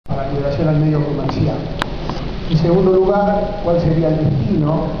relación al medio comercial. En segundo lugar, cuál sería el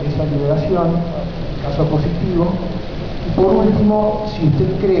destino de esa liberación, caso positivo. Y por último, si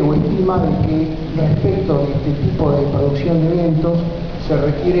usted cree o estima de que respecto de este tipo de producción de eventos se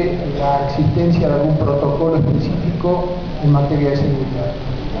requiere la existencia de algún protocolo específico en materia de seguridad.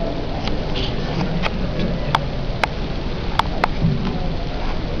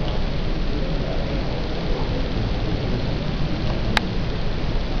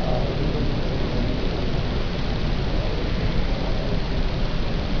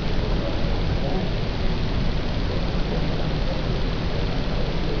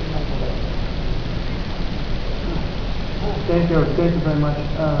 Thank you very much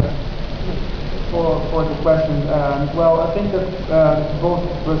for the question. Well, I think that both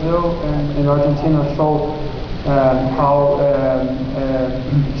Brazil and Argentina show how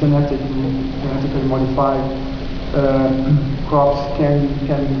genetically modified crops can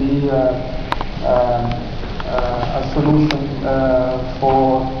be a solution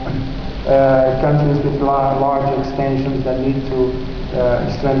for countries with large extensions that need to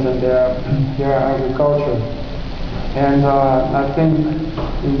strengthen their agriculture. And I think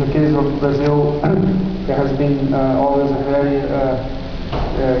in the case of Brazil, there has been always a very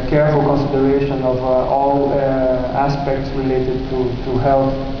careful consideration of all aspects related to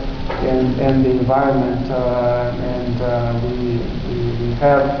health and the environment. We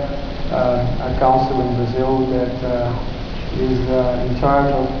have a council in Brazil that is in charge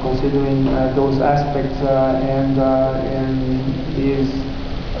of considering those aspects and is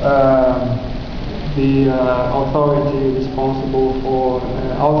the authority responsible for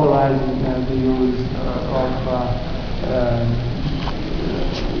authorizing the use of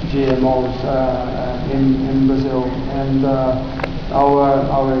GMOs in Brazil. And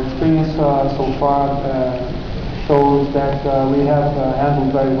our experience so far shows that we have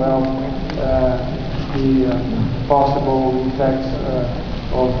handled very well the possible effects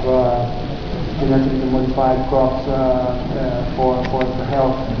of genetically modified crops for the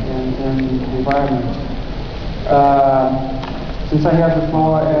health and the environment. Since I have the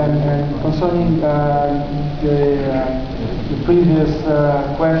floor, and concerning the previous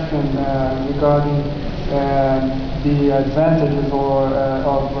question regarding the advantages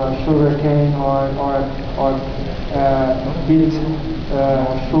of sugarcane or beet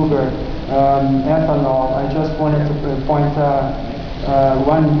sugar, ethanol, I just wanted to point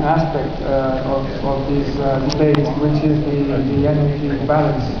one aspect of this debate, which is the energy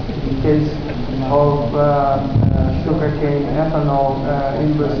balance. In the case of sugarcane ethanol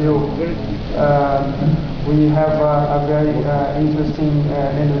in Brazil, we have a very interesting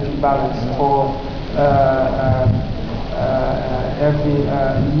energy balance for every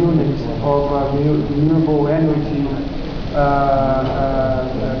unit of renewable energy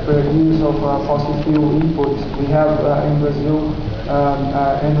per use of fossil fuel inputs. We have in Brazil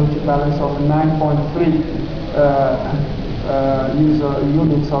energy balance of 9.3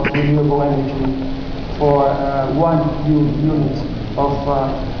 units of renewable energy for 1 unit of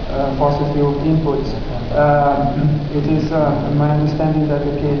fossil fuel inputs. It is my understanding that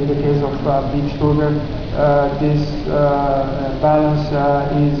in the case of beet sugar, this balance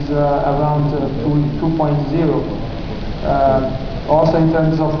is around 2.0. Also in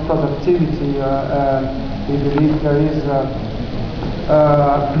terms of productivity, we believe there is a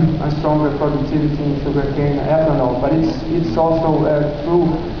stronger productivity in sugarcane ethanol, but it's also true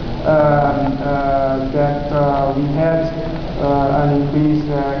that we had an increase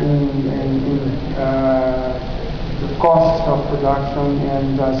in the costs of production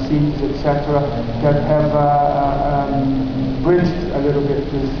and seeds, etc., that have bridged a little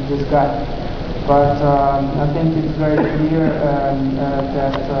bit this gap. But I think it's very clear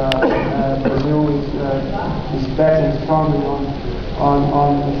that Brazil is betting strongly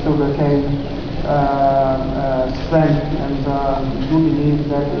on sugarcane strength, and do believe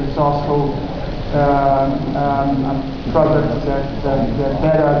that it's also a product that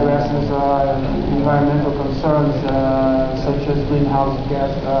better addresses environmental concerns such as greenhouse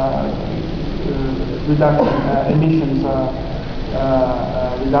gas reduction, emissions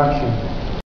reduction.